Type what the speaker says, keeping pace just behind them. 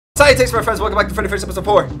Salutations, my friends. Welcome back to Freddi First episode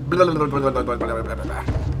 4.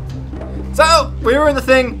 So, we were in the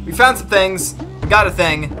thing. We found some things. We got a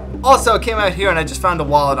thing. Also, I came out here and I just found a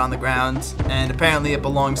wallet on the ground. And apparently it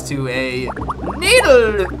belongs to a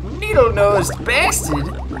needle-nosed bastard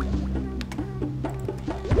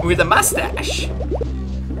with a mustache.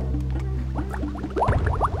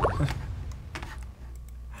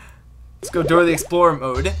 Let's go Dora the Explorer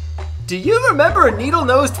mode. Do you remember a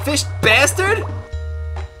needle-nosed fish bastard?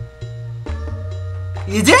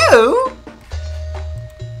 You do?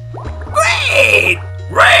 Great!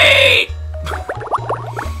 Great!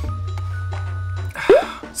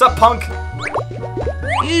 Sup, punk?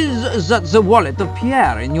 Is that the wallet of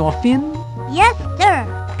Pierre in your fin? Yes, sir.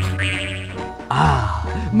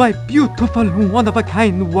 Ah, my beautiful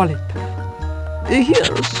one-of-a-kind wallet.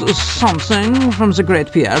 Here's something from the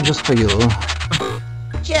great Pierre just for you.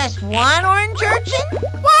 Just one orange urchin?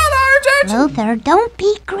 One orange urchin? Luther, don't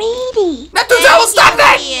be greedy. Not to tell, stop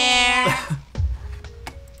that!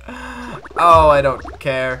 Oh, I don't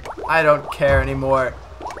care. I don't care anymore.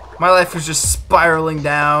 My life was just spiraling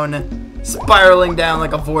down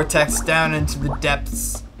like a vortex down into the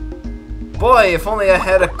depths. Boy, if only I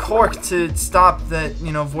had a cork to stop that,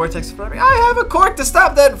 vortex from happening. I have a cork to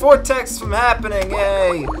stop that vortex from happening,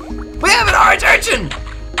 yay! We have an orange urchin!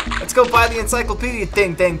 Let's go buy the encyclopedia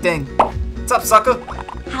thing. What's up, sucker?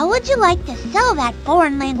 How would you like to sell that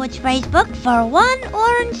foreign language phrase book for one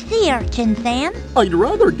orange sea urchin, Sam? I'd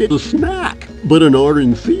rather get a snack, but an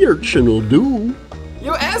orange sea urchin will do.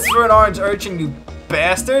 You asked for an orange urchin, you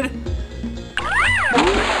bastard!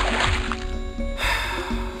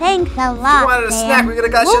 Thanks a lot, If you wanted a Sam. snack, we could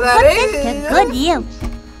have got we'll you that put this to good use.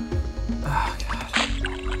 Oh, God.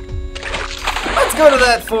 Let's go to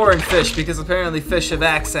that foreign fish, because apparently fish have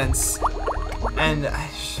accents. And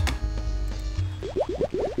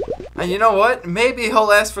you know what? Maybe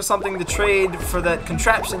he'll ask for something to trade for that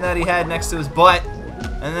contraption that he had next to his butt.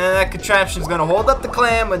 And then that contraption's gonna hold up the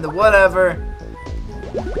clam and the whatever.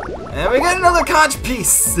 And we get another conch piece.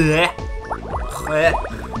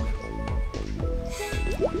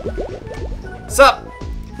 Sup?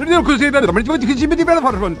 Freddi,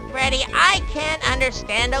 I can't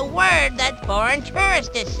understand a word that foreign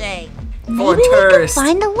tourist is saying. Foreign Maybe we can tourist.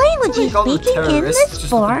 find the language he's Call them speaking in terrorists, this just with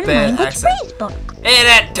a foreign bad language accent. phrase book. Hey,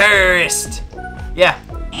 that tourist! Yeah.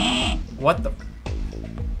 What the?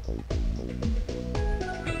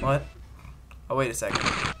 What? Oh, wait a second.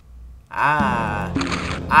 Ah,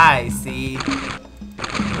 I see.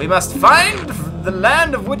 We must find the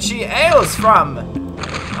land of which he hails from.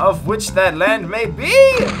 Of which that land may be.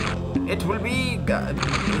 It will be...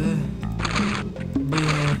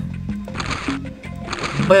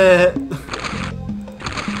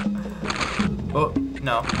 Oh,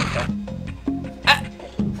 no. Okay.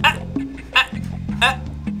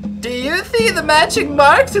 Do you see the matching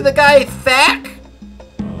mark to the guy Thack?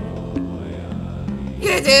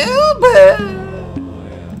 You do?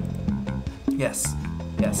 Yes.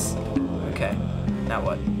 Yes. Okay. Now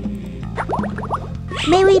what?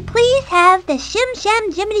 May we please have the Shim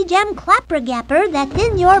Sham Jiminy Jam Clapper Gapper that's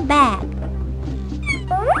in your bag?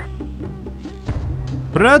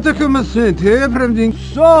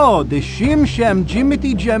 So, the Shim Sham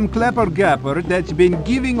Jimity Jam Clapper Gapper that's been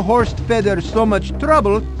giving Horst Feather so much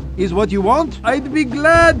trouble is what you want? I'd be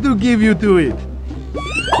glad to give you to it.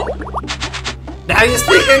 Now you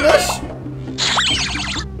speak English?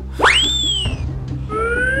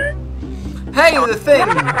 Hey, the thing!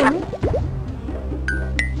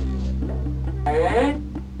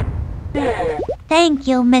 Thank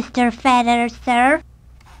you, Mr. Feather, sir.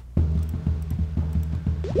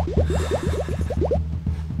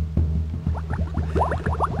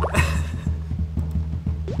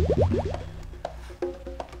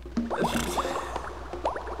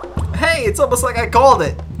 Hey, it's almost like I called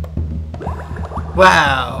it.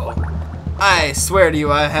 Wow. I swear to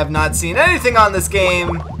you, I have not seen anything on this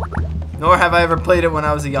game, nor have I ever played it when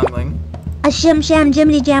I was a youngling. A Shim Sham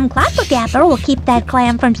Jiminy Jam Clapper Gapper will keep that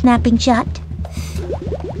clam from snapping shut.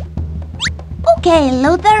 Okay,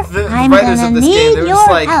 Luther, The I'm writers gonna of this game, need they were your just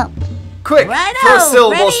like, help. quick, Righto, throw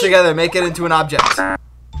syllables Freddi. together, make it into an object.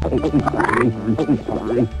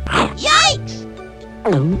 Yikes!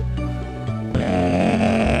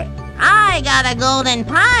 I got a golden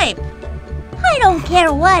pipe. I don't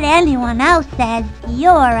care what anyone else says,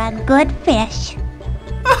 you're a good fish.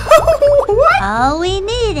 What? All we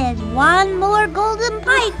need is one more golden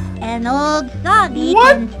pipe, and old Soggy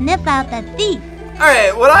What? can sniff out the thief.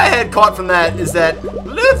 Alright, what I had caught from that is that,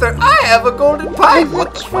 Luther, I have a golden pipe. Is What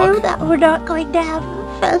it the true fuck? that we're not going to have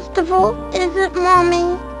a festival? Is it,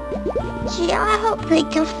 Mommy? Gee, I hope they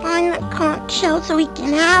can find the conch shell so we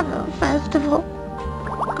can have a festival.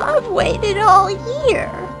 I've waited all year.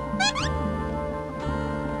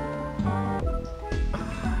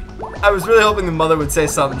 I was really hoping the mother would say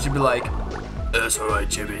something. She'd be like, "That's alright,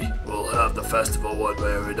 Jimmy. We'll have the festival one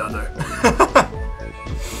way or another."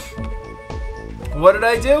 What did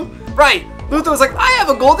I do? Right! Luther was like, "I have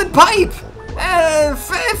a golden pipe!" And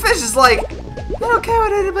Fish is like, "I don't care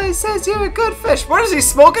what anybody says, you're a good fish." What is he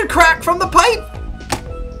smoking crack from the pipe?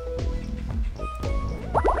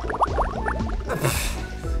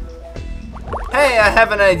 Hey, I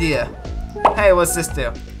have an idea. Hey, what's this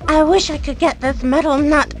do? I wish I could get this metal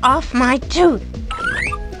nut off my tooth.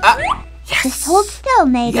 Yes! Just hold still,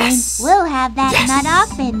 Nadine. Yes. We'll have that Yes. nut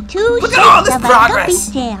off in 2 Look at all shakes this of progress. a guppy's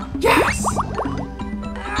tail. Yes!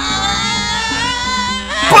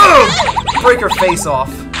 Boom! Break her face off.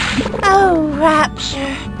 Oh,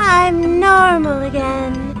 Rapture. I'm normal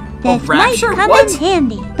again. This might Rapture? come What? in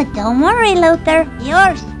handy. But don't worry, Luther.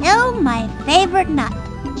 You're still my favorite nut.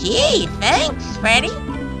 Gee, thanks, Freddi.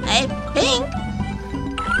 I think.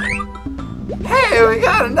 Hey, we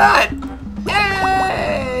got a nut!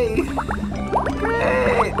 Yay!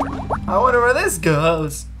 Great! I wonder where this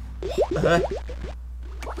goes.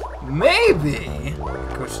 Maybe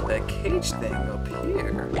go to that cage thing up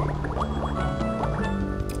here.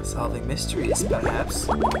 Solving mysteries, perhaps.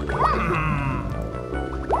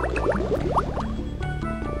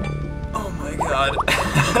 Oh my god.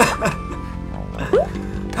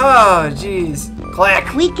 Oh, jeez.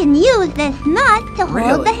 Clack. We can use this nut to hold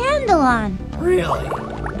Really? the handle on. Really?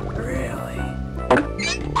 Really?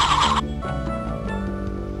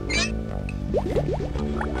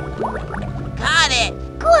 Got it.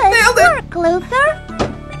 Good Nailed it. work, Luther.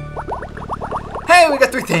 Hey, we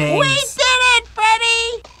got 3 things. We did it,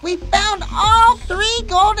 Freddi! We found all 3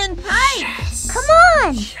 golden pipes. Come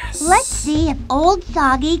on. Let's see if Old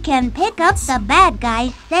Soggy can pick up the bad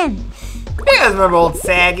guy's scent. You guys remember old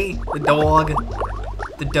Saggy, the dog,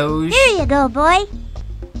 the Doge? Here you go, boy.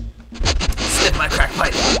 Sniff my crack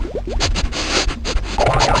pipe.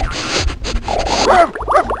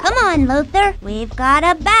 Come on, Luther. We've got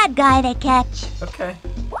a bad guy to catch. Okay.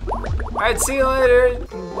 Alright, see you later.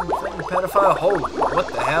 Pedophile. Oh, what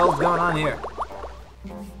the hell's going on here?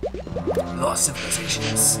 Lost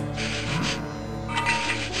civilizations.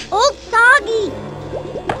 Old Soggy!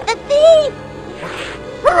 The thief!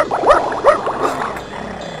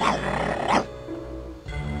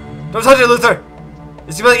 Don't touch it, Luther!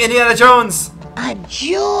 It's gonna be like Indiana Jones! A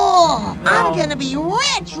jewel. No. I'm gonna be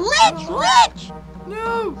rich, rich, rich.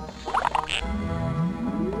 No!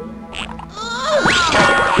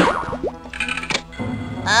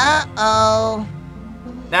 Uh-oh.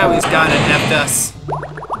 Now he's gone and effed us.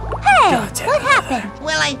 Hey, God damn what it. happened?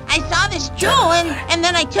 Well, I saw this jewel and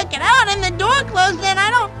then I took it out and the door closed and I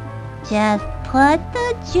don't... Just put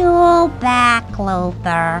the jewel back,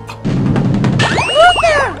 Luther.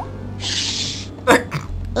 Luther!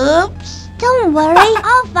 Oops. Don't worry,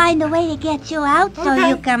 I'll find a way to get you out so Okay.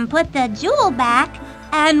 you can put the jewel back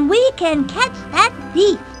and we can catch that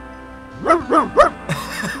thief.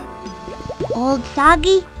 Old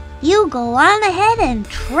Soggy, you go on ahead and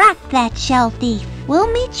track that shell thief.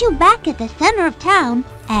 We'll meet you back at the center of town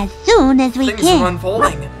as soon as we Things can. are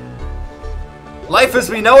unfolding. Life as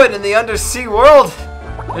we know it in the undersea world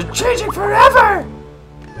is changing forever!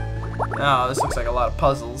 Oh, this looks like a lot of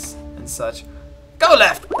puzzles and such. Go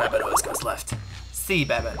left! Babbitt always goes left. See,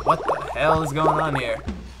 Babbitt, what the hell is going on here?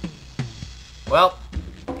 Well,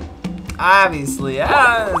 obviously,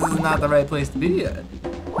 this is not the right place to be at.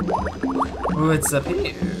 What's up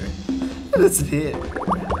here? What's up here?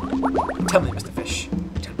 Tell me, Mr. Fish.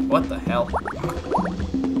 Tell me, what the hell?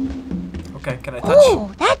 Okay, can I touch?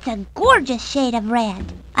 Oh, that's a gorgeous shade of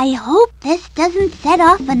red. I hope this doesn't set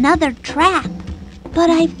off another trap. But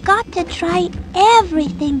I've got to try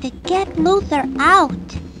everything to get Luther out.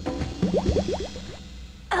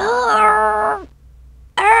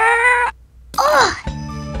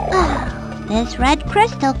 This red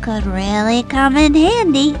crystal could really come in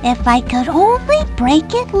handy if I could only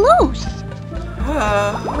break it loose.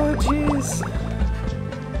 Oh, jeez.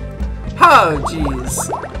 Oh, jeez.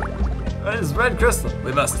 What is red crystal?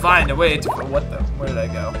 We must find a way to... What the... Where did I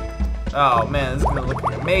go? Oh, man, this is gonna look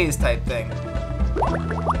like a maze type thing.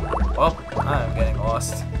 Well, I'm getting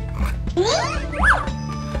lost.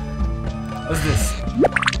 What's this?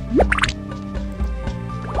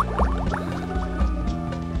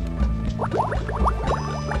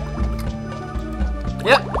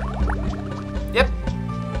 Yep. Yep.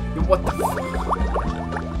 What the f...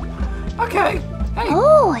 Okay. Hey.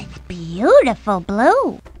 Oh, it's beautiful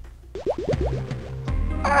blue.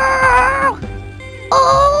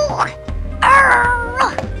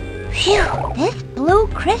 Phew, this blue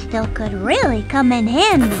crystal could really come in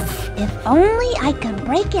handy if only I could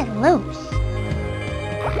break it loose.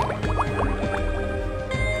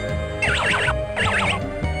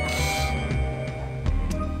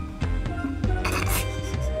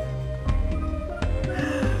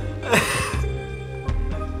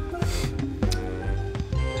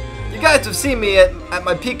 You guys have seen me at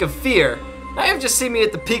my peak of fear. Now you've just seen me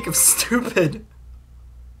at the peak of stupid.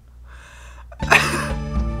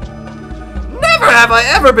 Never have I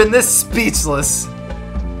ever been this speechless.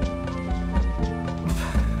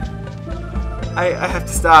 I have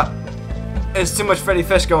to stop. There's too much Freddi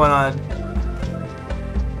Fish going on.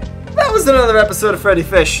 That was another episode of Freddi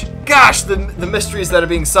Fish. Gosh, the mysteries that are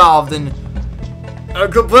being solved, and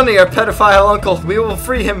plenty our pedophile uncle. We will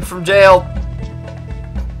free him from jail.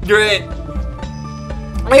 Great.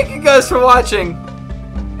 Thank you guys for watching.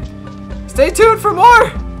 Stay tuned for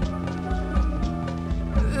more.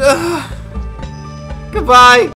 Goodbye.